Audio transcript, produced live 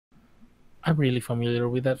I'm really familiar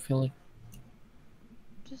with that feeling.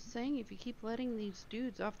 Just saying, if you keep letting these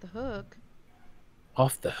dudes off the hook,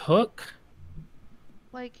 Off the hook?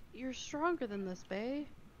 like, you're stronger than this, bae.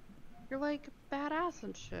 You're like badass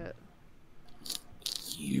and shit.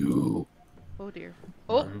 You. Oh dear.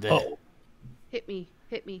 Oh, Mande. Oh, hit me,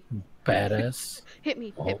 hit me, badass. hit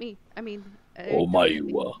me, Oh, hit me. I mean, oh don't my. hit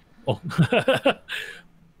me. Oh.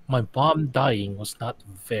 My mom dying was not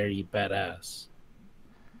very badass.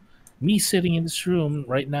 Me sitting in this room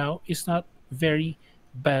right now is not very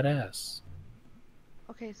badass.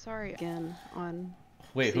 Okay, sorry again on.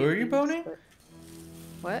 Wait, who seeing are you things, boning? but-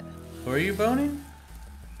 What? Who are you boning?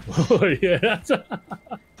 Oh yeah.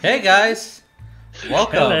 Hey guys,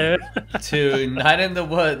 welcome Hello. to Night in the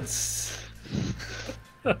Woods.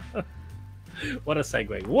 What a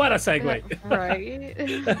segue. What a segue.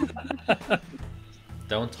 Right.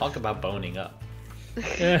 Don't talk about boning up.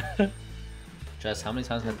 Yeah. Jess, how many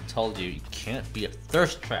times have I told you you can't be a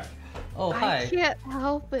thirst trap? Oh, I hi. can't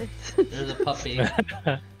help it. There's a puppy.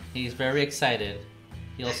 He's very excited.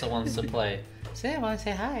 He also wants to play. Say, I want to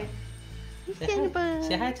say hi. Say hi. Cinnabon.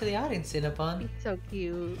 Say hi to the audience, Cinnabon. He's so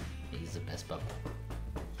cute. He's the best puppy.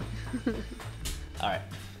 Alright.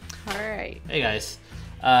 Alright. Hey guys.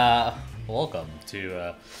 Welcome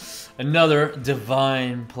to another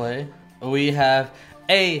Divine Play. We have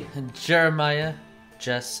Jeremiah,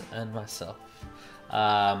 Jess, and myself.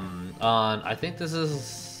 On, I think this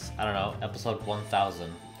is, I don't know, episode 1000.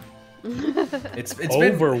 It's been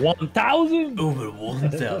Over 1,000? over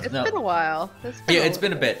 1000. It's No. been a while. It's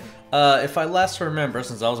been a bit. If I last remember,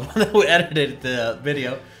 since I was the one who edited the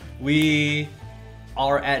video, we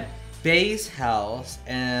are at Bay's house,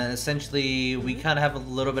 and essentially we kind of have a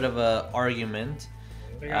little bit of a argument,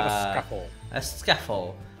 We got a scuffle. a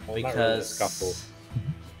scuffle, Well, not really a because scuffle.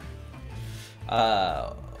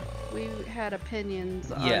 We had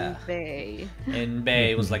opinions Yeah. on Bay. and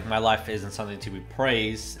Bay was like, "My life isn't something to be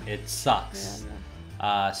praised. It sucks."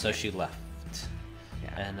 So she left,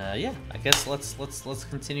 Yeah. and yeah, I guess let's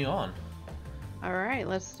continue on. Alright,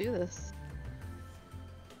 let's do this.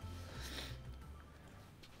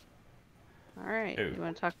 Alright, Ooh. you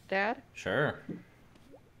want to talk to Dad? Sure.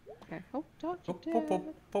 Okay. Oh, talk to Boop, Dad. boop,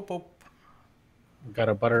 boop, boop, boop.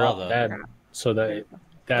 Gotta butter up Father. dad so that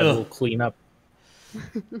dad Ugh. will clean up.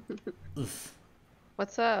 Oof.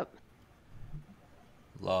 What's up?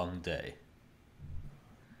 Long day.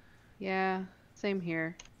 Yeah, same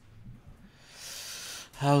here.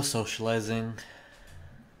 How socializing?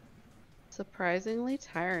 Surprisingly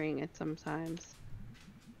tiring at sometimes.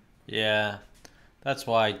 Yeah, that's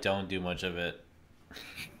why I don't do much of it.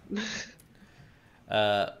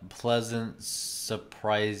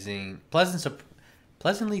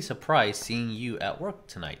 Pleasantly surprised seeing you at work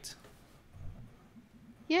tonight.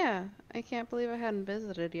 Yeah, I can't believe I hadn't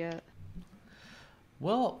visited yet.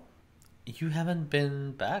 Well, you haven't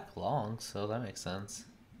been back long, so that makes sense.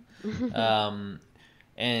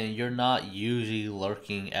 And you're not usually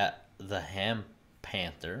lurking at the Ham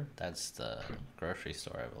Panther. That's the grocery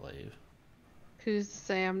store, I believe. Who's to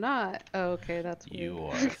say I'm not? Oh, okay, that's weird. You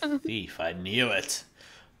are a thief. I knew it.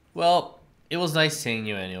 Well, it was nice seeing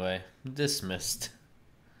you anyway. Dismissed.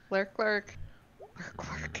 Clerk, clerk. Clerk,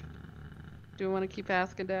 clerk. Do you want to keep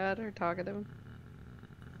asking Dad or talking to him?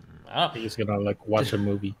 Oh, He's gonna like watch a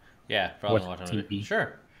movie. yeah, probably Watch watching a movie. TV.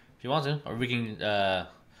 Sure, if you want to, or we can.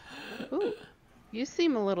 Ooh, you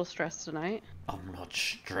seem a little stressed tonight. I'm not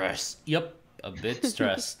stressed. Yep, a bit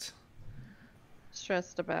stressed.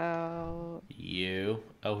 Stressed about... You?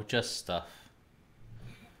 Oh, just stuff.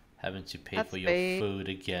 Having to pay That's for your big. food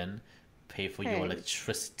again. Pay for your Hey.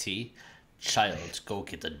 electricity. Child, go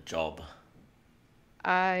get a job.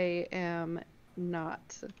 I am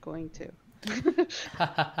not going to.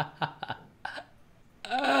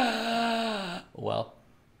 Well,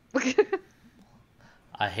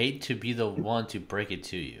 I hate to be the one to break it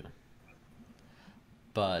to you,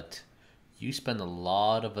 but you spend a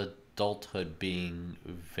lot of adulthood being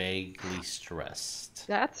vaguely stressed.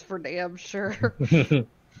 That's for damn sure.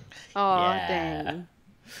 Aw, Yeah.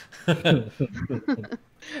 dang.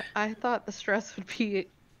 I thought the stress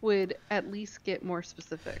would at least get more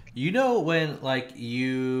specific. You know when like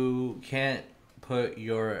you can't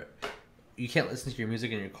listen to your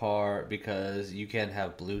music in your car because you can't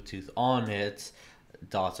have Bluetooth on it.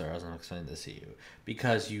 Daughter, I was gonna explain this to you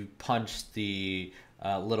because you punched the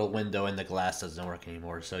little window in the glass doesn't work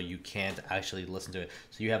anymore, so you can't actually listen to it.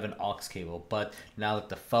 So you have an aux cable. But now that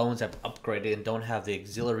the phones have upgraded and don't have the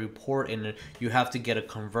auxiliary port in it, you have to get a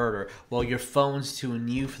converter. Well, your phone's too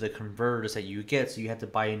new for the converters that you get, so you have to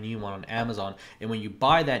buy a new one on Amazon. And when you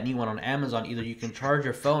buy that new one on Amazon, either you can charge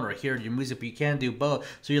your phone or hear your music, but you can't do both.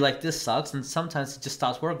 So you're like, this sucks, and sometimes it just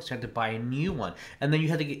stops working, so you have to buy a new one. And then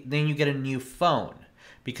you get a new phone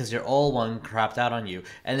because your old one crapped out on you.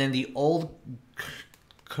 And then the old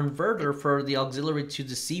converter for the auxiliary to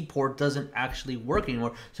the C port doesn't actually work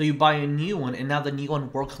anymore, so you buy a new one, and now the new one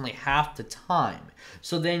works only half the time.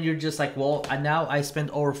 So then you're just like, well, now I spent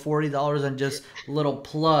over $40 on just little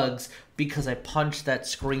plugs because I punched that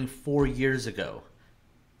screen 4 years ago.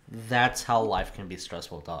 That's how life can be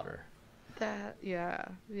stressful, daughter.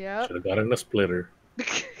 Yep. Should have gotten a splitter.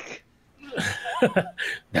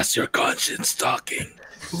 That's your conscience talking.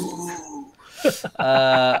 Ooh.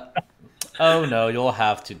 Oh no, you'll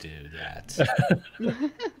have to do that.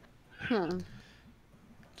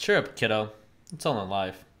 Cheer up, kiddo. It's only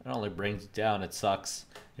life. It only brings you down. It sucks.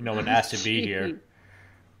 No one asked to be here.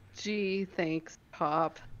 Gee, thanks,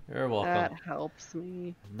 Pop. You're welcome. That helps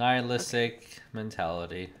me. Nihilistic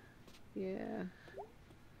mentality. Yeah.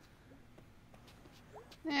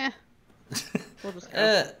 We'll just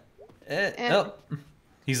go. Oh.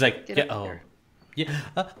 He's like, Get yeah, up oh. here.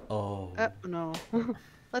 Yeah. No.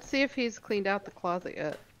 Let's see if he's cleaned out the closet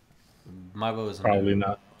yet. My vote is Probably no.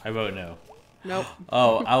 not. I vote no. Nope.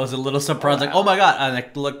 Oh, I was a little surprised. Like, oh my god! I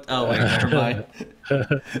like looked. Oh wait, never mind.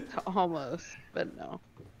 Almost, but no.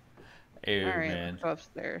 Ew, All right, man. go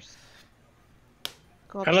upstairs.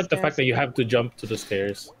 Go I like the fact upstairs. that you have to jump to the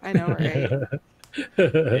stairs. I know, right?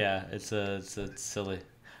 Yeah, it's silly.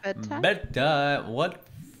 Bedtime? Bedtime. What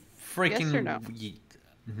freaking? Yes or no?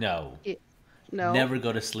 No. No. Never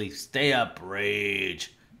go to sleep. Stay up,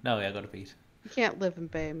 rage. No, yeah, go to bed. You can't live in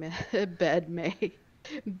bed, May.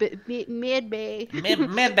 Mid Bay.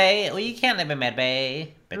 Mid Bay. Well, you can't live in Mid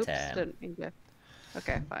Bay. Oops, Bedtime. didn't mean to.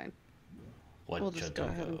 Okay, fine. What We'll just go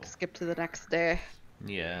ahead go? and skip to the next day.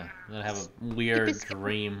 Yeah, I'm gonna have a weird skip.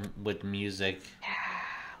 dream with music. Yeah.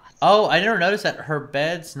 Oh, I never noticed that her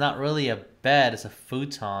bed's not really a bed; it's a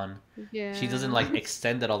futon. Yeah. She doesn't like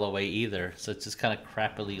extend it all the way either, so it's just kind of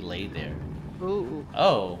crappily laid there. Ooh.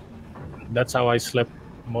 Oh, That's how I slept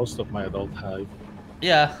most of my adult life.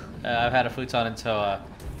 yeah, I've had a futon until I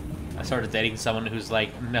started dating someone who's like,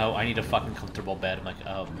 no, I need a fucking comfortable bed. I'm like,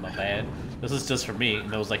 oh, my bad. This is just for me,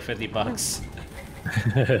 and it was like $50.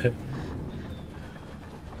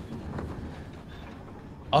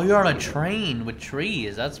 Oh, you're on a train with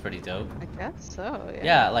trees. That's pretty dope. I guess so. Yeah.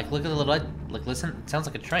 Yeah, like look at the little like listen. It sounds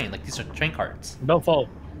like a train. Like these are train carts. Don't fall.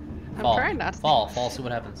 I'm Fall. trying not to. Fall. See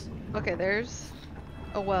what happens. Okay, there's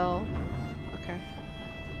a well. Okay.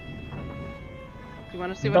 You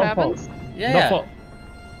want to see what Don't fall. happens? Yeah. Don't fall.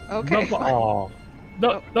 Okay. Don't fall. Oh.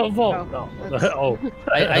 Don't fall. No, No. that's- I Oh.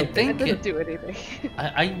 It think didn't do anything.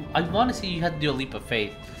 I want to see you had to do a leap of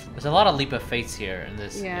faith. There's a lot of leap of faiths here in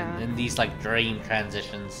this Yeah. in these like dream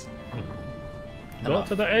transitions. Go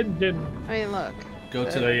to the engine. I mean, look. Go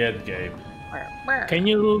to the end game. Can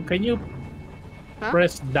you Huh?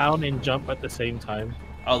 press down and jump at the same time?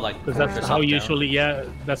 Oh, like Because that's press how up, down. usually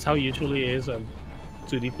that's how usually is on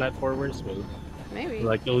 2D platformers. Well, Maybe.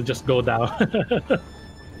 like it'll just go down.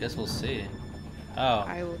 Guess we'll see. Oh,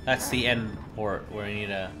 I will that's try. the end port where you need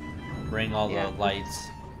to ring all Yeah. the lights.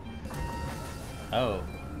 Oh.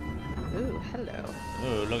 Ooh, hello.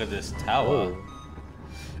 Oh, look at this tower. Oh.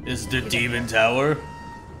 Is the demon tower?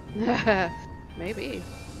 Maybe.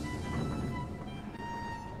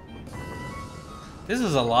 This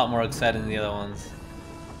is a lot more exciting than the other ones.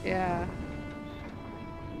 Yeah.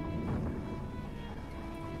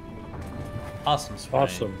 Awesome spring.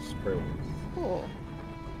 Awesome spring. Cool.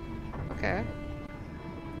 Okay.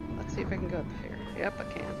 Let's see if I can go up here. Yep, I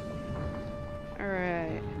can.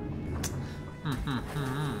 Alright.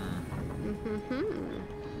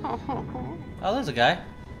 Oh, there's a guy.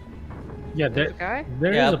 Yeah, There's there, a guy?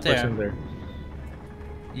 there Yeah, is a up there. person there.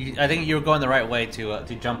 I think you were going the right way to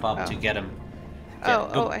jump up to Oh. get him.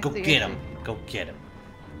 Oh, I go see, get I him. Go get him.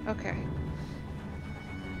 Okay.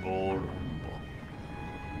 Oh!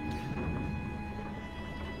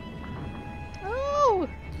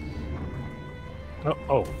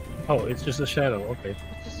 Oh, it's just a shadow. Okay.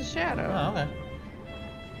 It's just a shadow. Oh, okay.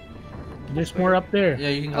 There's more up there. Yeah,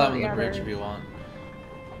 you can climb on yeah, the bridge there if you want.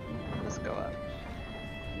 Let's go up.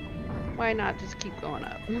 Why not just keep going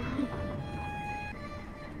up?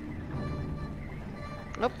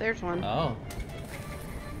 Oh, there's one. Oh.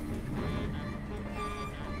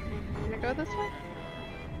 Can I go this way?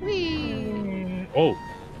 Whee! Oh.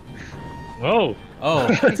 Oh. Oh.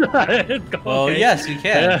 Okay. Well, yes, you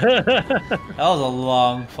can. That was a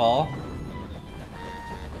long fall.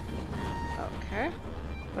 Okay.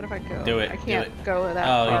 What if I go? Do it, I do can't it. go that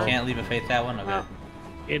Oh, far. you can't leave a faith that one? Okay. Oh,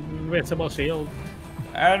 Invincible shield.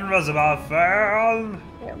 Invisible fail!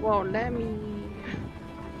 it won't let me.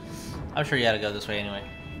 I'm sure you had to go this way anyway.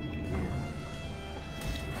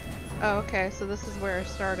 Oh, okay. So this is where I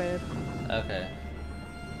started. Okay.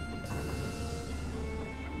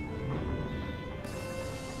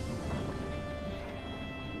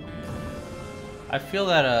 I feel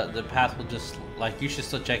that the path will just like you should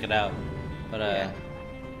still check it out, but Yeah.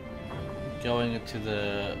 going to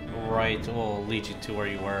the right will lead you to where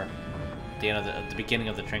you were at the end of at the beginning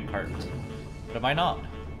of the train cart. But it might not.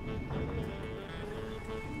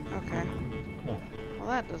 Okay. Well,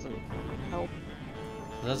 that doesn't help.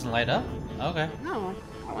 It doesn't light up. Okay. No,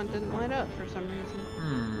 that one didn't light up for some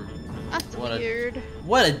reason. That's What a- weird.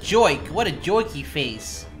 What a joke! What a jokey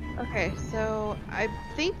face! Okay, so I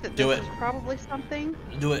think that Do this it. is probably something.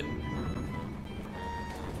 Do it.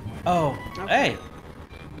 Oh, Okay. hey!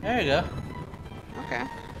 There you go. Okay.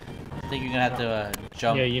 I think you're gonna have to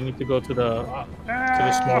jump. Yeah, you need to go to the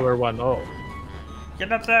smaller one. Oh.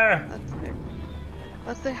 Get up there!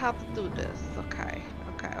 Let's see how to do this. Okay.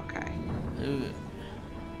 Ooh,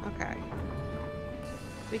 Okay.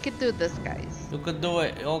 We can do this, guys. you can do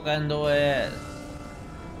it. You can do it.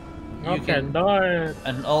 You Okay, can. darn.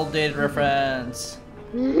 An old date reference.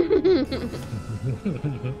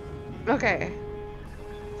 Okay.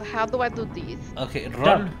 So how do I do these? Okay,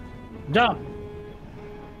 run. Jump.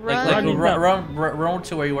 Run. Run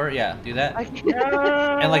to where you were. Yeah, do that. I can't-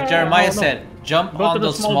 And like Jeremiah Oh, no. said, jump Go on to the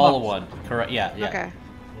the small smaller box. one. Correct. Yeah, yeah. Okay.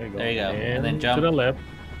 There you go. And then jump. to the left.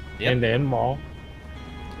 Yep. And then more.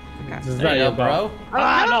 Okay. Is There you that go, your bro.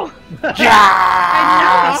 Oh, no!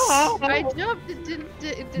 Yes! I jumped. It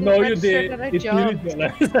didn't No, you register did. that I It jumped.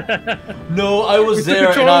 didn't. No, I was It's the there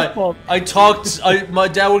and controller's fault. I talked. My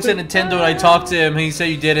dad works at Nintendo and I talked to him. He said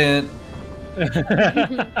you didn't.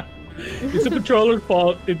 It's the controller's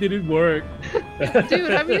fault. It didn't work.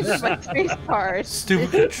 Dude, I'm using my space bar.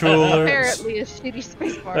 Stupid It's controller. apparently a shitty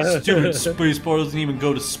space bar. Stupid space bar doesn't even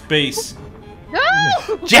go to space.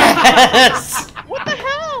 No! Jess! What the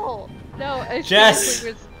hell? No, it Jess!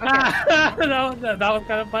 seriously was. Okay. that was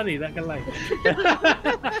kind of funny. Not gonna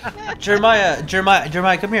lie. Jeremiah,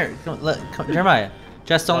 come here. Jeremiah.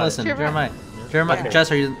 Jess, don't What? listen. Jeremiah. Jeremiah, Okay.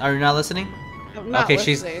 Jess, are you not listening? I'm not Okay,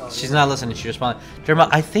 listening. she's not listening. She responded. Jeremiah,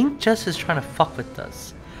 I think Jess is trying to fuck with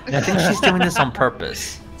us. I think she's doing this on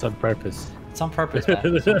purpose. It's on purpose. It's on purpose, man.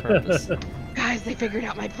 It's on purpose. Guys, they figured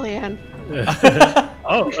out my plan.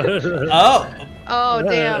 Oh. Oh, Oh,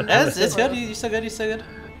 damn. that it's was good. close. You so good. You so good.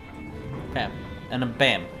 Bam, and a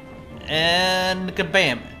bam, and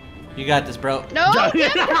kabam. You got this, bro. No!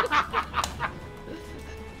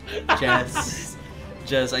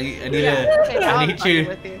 Jess, I need Okay, now I I'm need fucking you.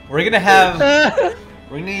 with you. We're gonna have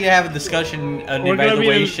a discussion, an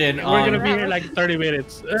evaluation We're on. gonna be here like 30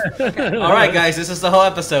 minutes. All right, guys, this is the whole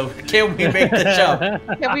episode. Can we make the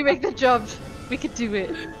jump? Can we make the jump? We can do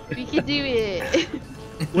it. We can do it.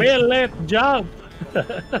 Well, let's jump.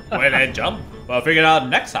 Well, then jump. We'll figure it out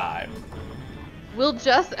next time. Will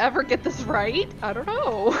Jess ever get this right? I don't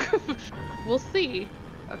know. We'll see.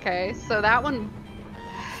 Okay, so that one,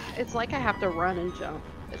 it's like I have to run and jump.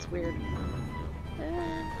 It's weird.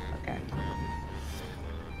 Okay.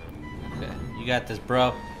 Okay, you got this,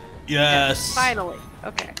 bro. Yes. Finally.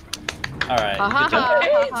 Okay. All right. Ha ha Good job.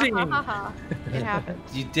 ha, Amazing. ha ha ha. It happened.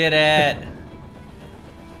 You did it.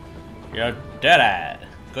 You did it.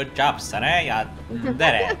 Good job, Sonny. You did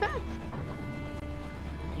it.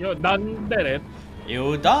 You done did it.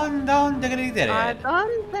 You done diggity did I it. done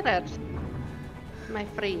did it. My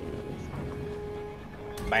friends.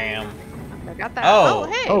 Bam. I got that. Oh.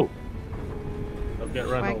 Hey. Oh. Don't get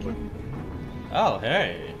run Why over. can't- Oh,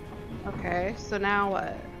 hey. Okay, so now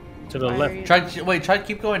what? To the Why are left. you- Try to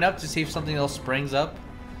keep going up to see if something else springs up.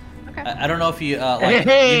 Okay. I don't know if you like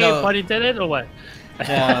Hey, you know. pun intended or what?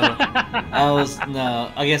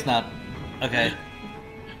 No, I guess not. Okay.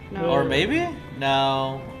 No. Or maybe?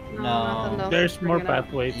 No. nothing No. else There's is more bringing up.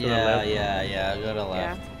 pathway to the Yeah, left. yeah. Go to Yeah.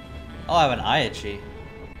 left. Oh, I have an Aichi.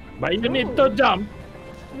 But you need to jump.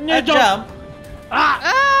 You A jump. Ah!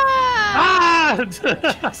 Ah!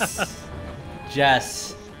 Ah!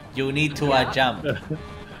 Jess, you need to Yeah. jump.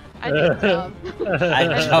 I didn't jump. I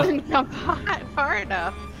I jump. didn't jump far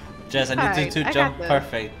enough. Jess, I need Fine, you to I jump got this.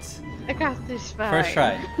 perfect. I got this fine. First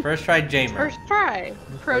try. First try, Jamer. First try.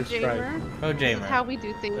 Pro First try. Jamer. Pro This is Jamer. how we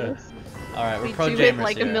do things. All right, we're We pro do it Jamers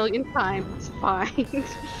like here. a million times. It's fine.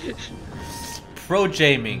 Pro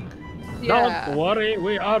Jaming. Yeah. Don't worry,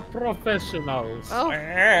 we are professionals. Oh, We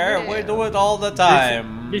yeah. do it all the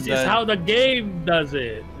time. This is how the game does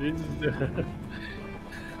it. This is the-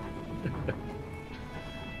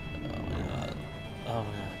 Oh my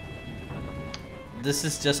god. This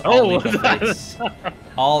is just all Oh, leap of faiths.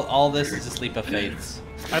 All this is just leap of faiths.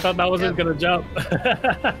 I thought that wasn't gonna jump.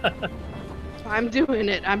 I'm doing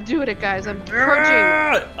it. I'm doing it, guys. I'm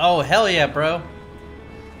charging. Oh hell yeah, bro!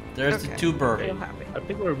 There's the Okay. tuber. I'm happy. I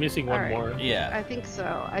think we're missing one Alright. more. Yeah. I think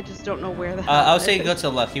so. I just don't know where the hell I would it say is. go to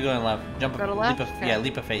the left. Keep going left. Jump. Go to left? Leap of, Okay. Yeah,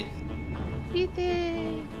 leap of faith.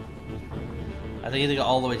 Ethan. I think you have to go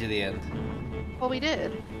all the way to the end. Well, we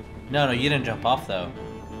did. No, you didn't jump off though.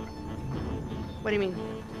 What do you mean?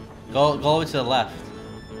 Go all the way to the left.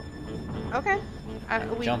 Okay.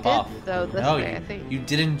 We Jump did, off. though, this No, way, I think. you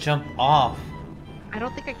didn't jump off. I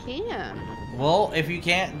don't think I can. Well, if you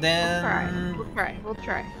can't, then We'll try. We'll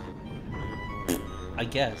try. I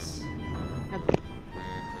guess.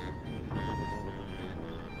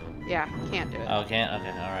 Yeah, can't do it. Oh, can't.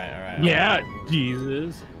 Okay, all right. Yeah,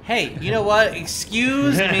 Jesus. Hey, you know what?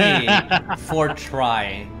 Excuse me for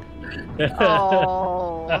trying.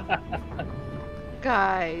 Oh.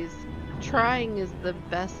 Guys, trying is the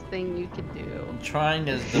best thing you can do. Trying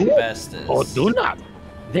is the bestest. Oh, do not.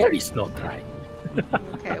 There is no try.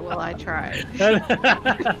 Okay, well, I tried.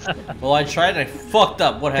 Well, I tried. I fucked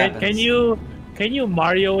up. What happens? Can you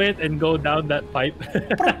Mario it and go down that pipe?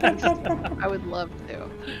 I would love to.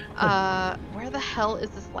 Where the hell is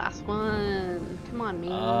this last one? Come on, me.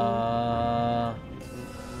 Uh.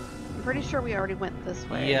 I'm pretty sure we already went this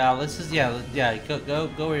way. Yeah. Let's just. Yeah.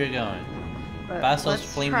 Go where you're going. But Past those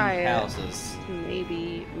let's flaming try it. houses.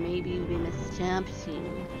 Maybe we missed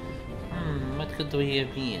something. What could we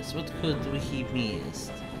have missed? What could we have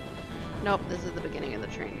missed? Nope, this is the beginning of the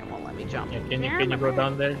train. It won't let me jump. Yeah, can you go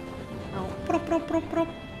down there? No. Prop, prop, prop, prop.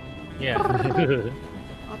 Yeah.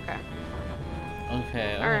 Okay.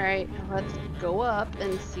 Okay. All right. Let's go up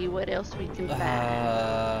and see what else we can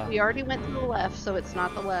find. We already went to the left, so it's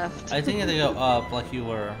not the left. I think you have to go up like you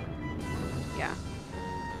were. Yeah.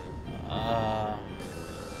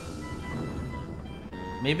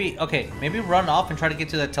 Maybe, okay, maybe run off and try to get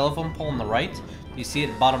to that telephone pole on the right. You see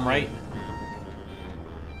it bottom right?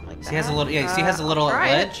 Like See, it has a that? little, yeah, see, it has a little I'll try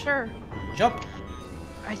it, ledge. Sure. Jump.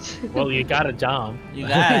 Well, you gotta jump. You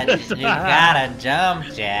gotta jump,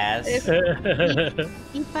 Jazz.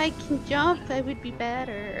 If I can jump, I would be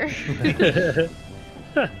better.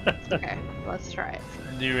 Okay, let's try it.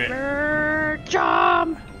 Do it.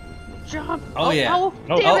 Jump! Jump! Oh, yeah. Oh,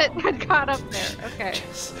 Oh, damn oh. it! I got up there. Okay.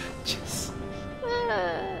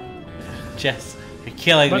 Jess, you're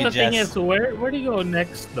killing But me, the thing Jess. is, where do you go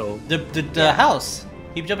next, though? The house.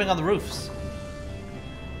 Keep jumping on the roofs.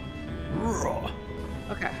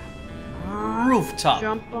 Okay. Rooftop.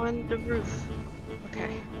 Jump on the roof.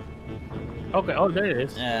 Okay. Okay, oh, there it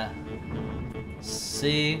is. Yeah.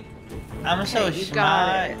 See? I'm so Okay, you smart.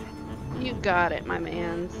 got it. You got it, my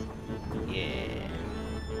mans. Yeah.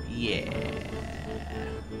 Yeah.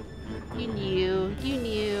 You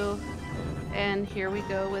knew. And here we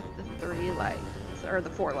go with the 3 lights, or the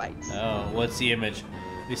 4 lights. Oh, what's the image?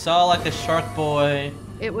 We saw like a shark boy,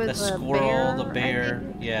 It was the a squirrel, bear, the I bear.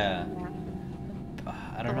 think. Yeah.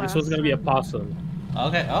 I don't know. This was gonna be a possum.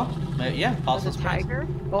 Okay. Oh, yeah. Was Possum it Springs. tiger?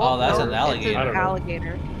 Oh, that's no, an alligator. It's I an don't know.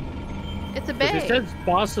 alligator. It's a 'Cause bay. it said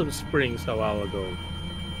Possum Springs a while ago.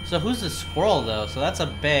 So who's the squirrel though? So that's a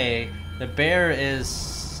bay. The bear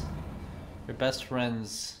is your best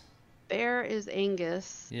friend's. Bear is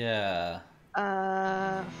Angus. Yeah.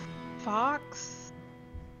 Fox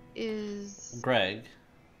is Greg.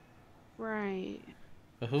 right.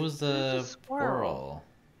 But who was Who's the the squirrel? squirrel?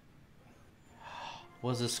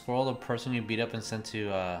 Was the squirrel the person you beat up and sent to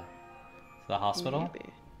the hospital? Maybe.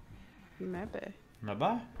 Maybe.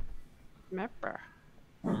 Maybe.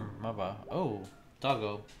 Maybe. Oh,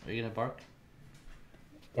 doggo. Are you gonna bark?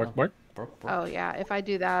 Bark, bark. Bark, bark. Oh yeah, if I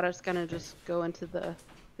do that, it's gonna just go into the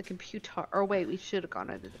computer. Or wait, we should have gone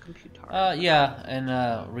into the computer. Yeah,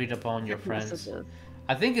 and read up on your Check friends. messages.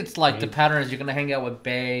 I think it's like the pattern is you're gonna hang out with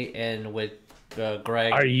Bay and with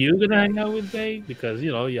Greg. Are you gonna hang out with Bay? Because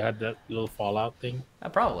you know you had that little fallout thing.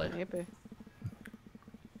 Probably. Maybe.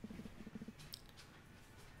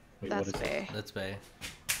 Wait, That's what is it? Bay. That's Bay.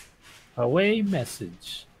 Away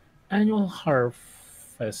message. Annual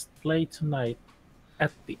Harvest play tonight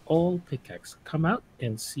at the Old Pickaxe. Come out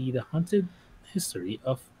and see the haunted history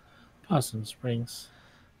of Possum Springs.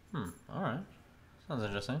 Alright. Sounds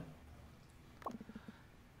interesting.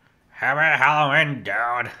 Happy Halloween,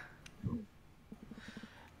 dude.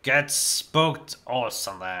 Get spooked or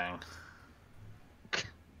something.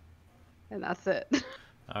 And that's it.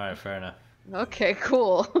 All right, fair enough. Okay,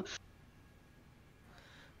 cool. I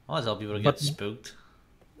always tell people to get But- spooked.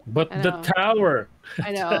 But I the know. tower.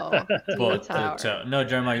 I know. Demon But Tower. no,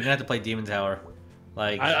 Jeremiah, you're gonna have to play Demon Tower.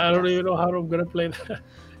 Like, I don't even know how I'm gonna play that.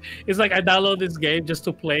 It's like I download this game just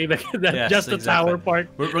to play Yes, just the exactly. tower part.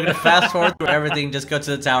 we're gonna fast forward through everything. Just go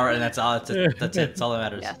to the tower, and that's all. That's it. That's all that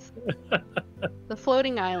matters. Yes. The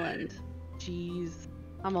floating island. Jeez.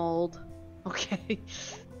 I'm old. Okay.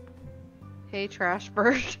 Hey, Trash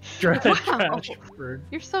Bird. Trash, Wow. trash bird.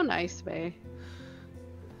 You're so nice, May.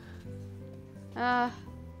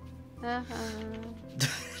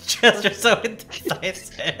 Just you're so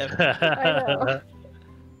indecisive. know.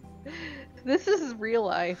 This is real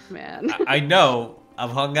life, man. I know. I've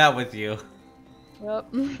hung out with you. Yep.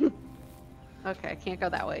 Okay, I can't go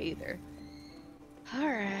that way either.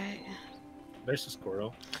 Alright. There's a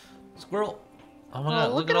squirrel. Squirrel. Oh my Oh, god!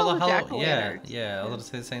 look Look at at all all the the hollow. jack-o'-lanterns. Yeah. I was gonna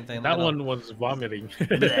say the same thing. That Look at one was vomiting. all-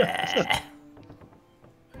 Bleh.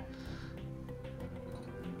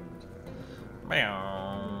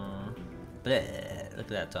 Meow. Bleh. Look at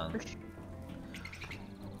that tongue.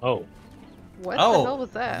 Oh, What the hell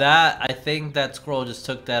was that? That I think that squirrel just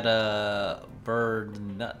took that bird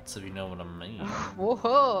nuts, if you know what I mean.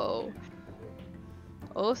 Whoa.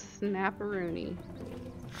 Oh, snapperoonie.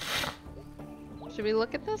 Should we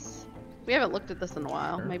look at this? We haven't looked at this in a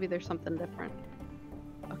while. Sure. Maybe there's something different.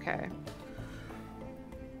 Okay.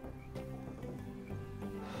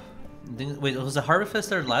 Wait, was the Harvest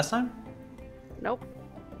there last time? Nope.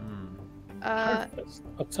 Hmm. Harvest.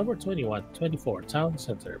 October 21, 24, Town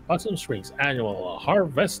Center, Possum Springs Annual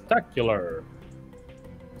Harvestacular.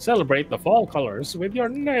 Celebrate the fall colors with your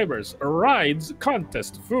neighbors. Rides,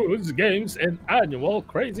 contests, foods, games, and annual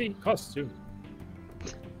crazy costume.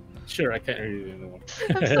 Sure, I can't read it anymore.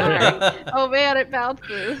 I'm sorry. Oh man, it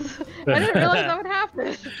bounces. I didn't realize that would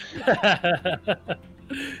happen.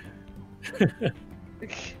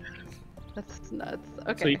 That's nuts.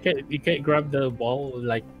 So you Okay. can't grab the ball,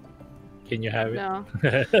 like, can you have it? No.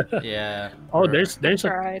 Yeah. Oh, Or- there's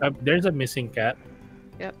a missing cat.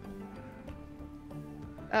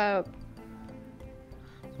 Uh,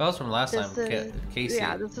 That was from last time. this is, Casey.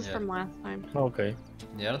 yeah, this is from last time. Okay.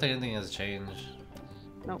 Yeah, I don't think anything has changed.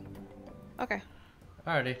 Okay,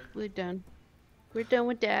 Alrighty. we're done. We're done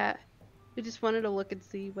with that. We just wanted to look and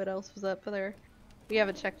see what else was up there. We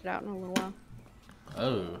haven't checked it out in a little while.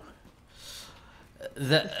 Oh.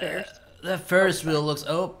 The Ferris. That Ferris wheel looks.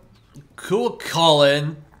 Oh, cool,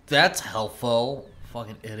 Colin. That's helpful.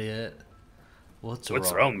 Fucking idiot. What's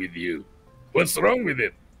wrong? with you? What's wrong with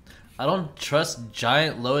it? I don't trust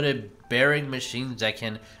giant loaded bearing machines that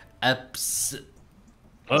can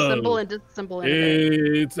Symbol and disassemble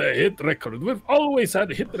anything. It's a hit record. We've always had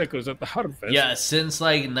hit records at the Harvest. Yeah, since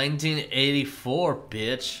like 1984,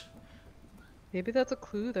 bitch. Maybe that's a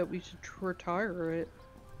clue that we should retire it.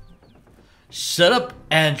 Shut up,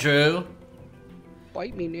 Andrew.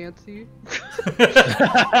 Bite me, Nancy.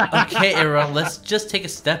 Okay, everyone, let's just take a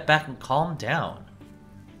step back and calm down.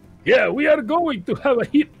 Yeah, we are going to have a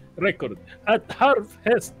hit record at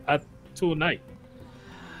Harvest at tonight.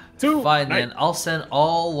 Fine then, I'll send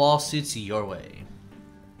all lawsuits your way.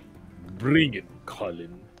 Bring it,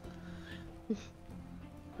 Colin.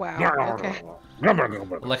 Wow. Okay.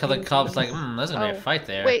 Like how the cop's like, there's gonna be a Oh, fight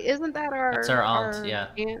there. Wait, isn't that our? That's our aunt, yeah.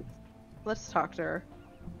 Aunt? Let's talk to her.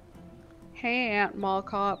 Hey, Aunt Mall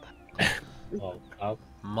Cop. Oh, cop.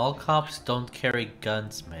 Mall cops don't carry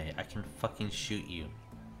guns, May. I can fucking shoot you.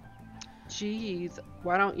 Jeez,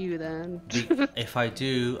 why don't you then? If I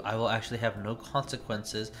do, I will actually have no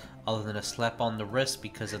consequences other than a slap on the wrist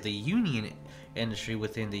because of the union industry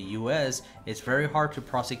within the US. It's very hard to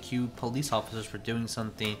prosecute police officers for doing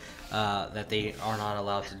something that they are not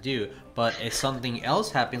allowed to do. But if something else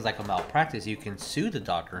happens, like a malpractice, you can sue the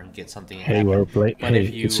doctor and get something. Hey, we're playing. But Hey,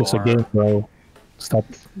 if you it's just are- a game, bro. Stop.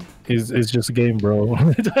 It's just a game, bro.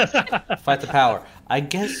 Fight the power. I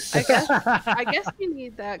guess. I guess you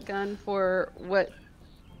need that gun for what?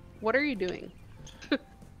 What are you doing?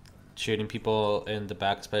 Shooting people in the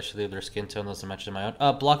back, especially if their skin tone doesn't match my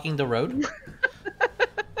own. Blocking the road.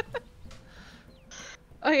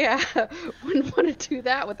 Oh yeah, wouldn't want to do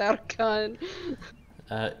that without a gun.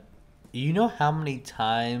 You know how many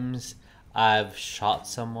times I've shot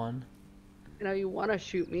someone? You know, you want to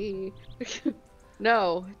shoot me.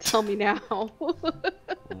 No, tell me now.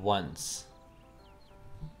 Once.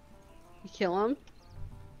 You kill him?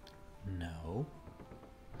 No.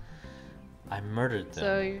 I murdered them.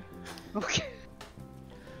 So you okay.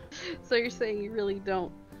 So you're saying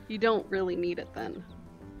you don't really need it then.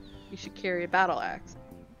 You should carry a battle axe.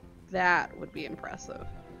 That would be impressive.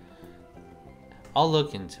 I'll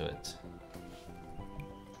look into it.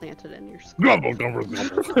 planted in your skull. Grumble, grumble,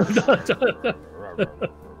 grumble.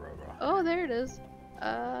 Oh, there it is.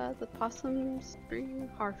 The Possum Spring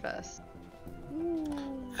Harfest.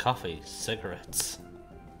 Ooh. Coffee, cigarettes.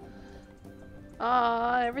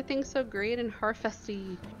 Everything's so great and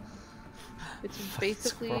Harfesty. Which is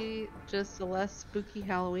basically just a less spooky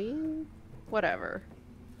Halloween. Whatever.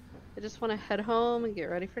 I just want to head home and get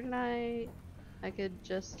ready for tonight. I could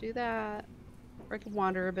just do that. Or I could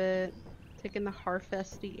wander a bit, take in the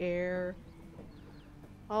Harfesty air.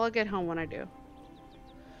 I'll get home when I do.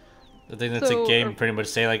 I think that's a game pretty much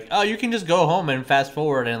say like, oh, you can just go home and fast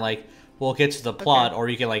forward and like we'll get to the plot, or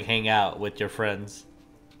you can like hang out with your friends.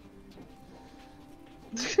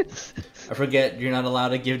 I forget you're not allowed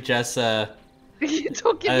to give Jess You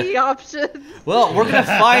don't give me options. Well, we're gonna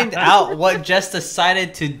find out what Jess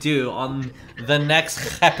decided to do on the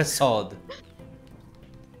next episode.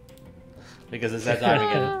 Because it's that time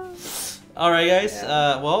again. Alright guys,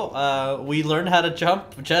 we learned how to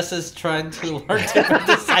jump. Jess is trying to learn to be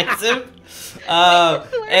decisive.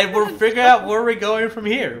 And we're figuring out where we're going from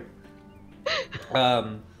here.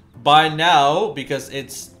 By now, because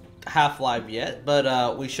it's half live yet,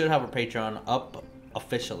 but we should have a Patreon up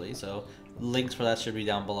officially, so links for that should be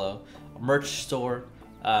down below. Merch store,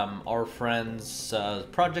 our friends'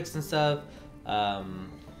 projects and stuff.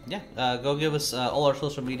 Go give us all our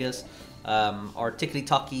social medias. Our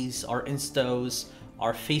TikTokies, our Instos,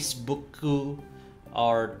 our Facebook,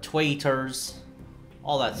 our Twitters,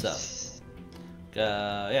 all that stuff.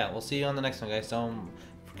 We'll see you on the next one, guys. Don't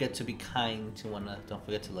forget to be kind to one another. Don't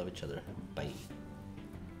forget to love each other. Bye.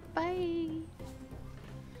 Bye.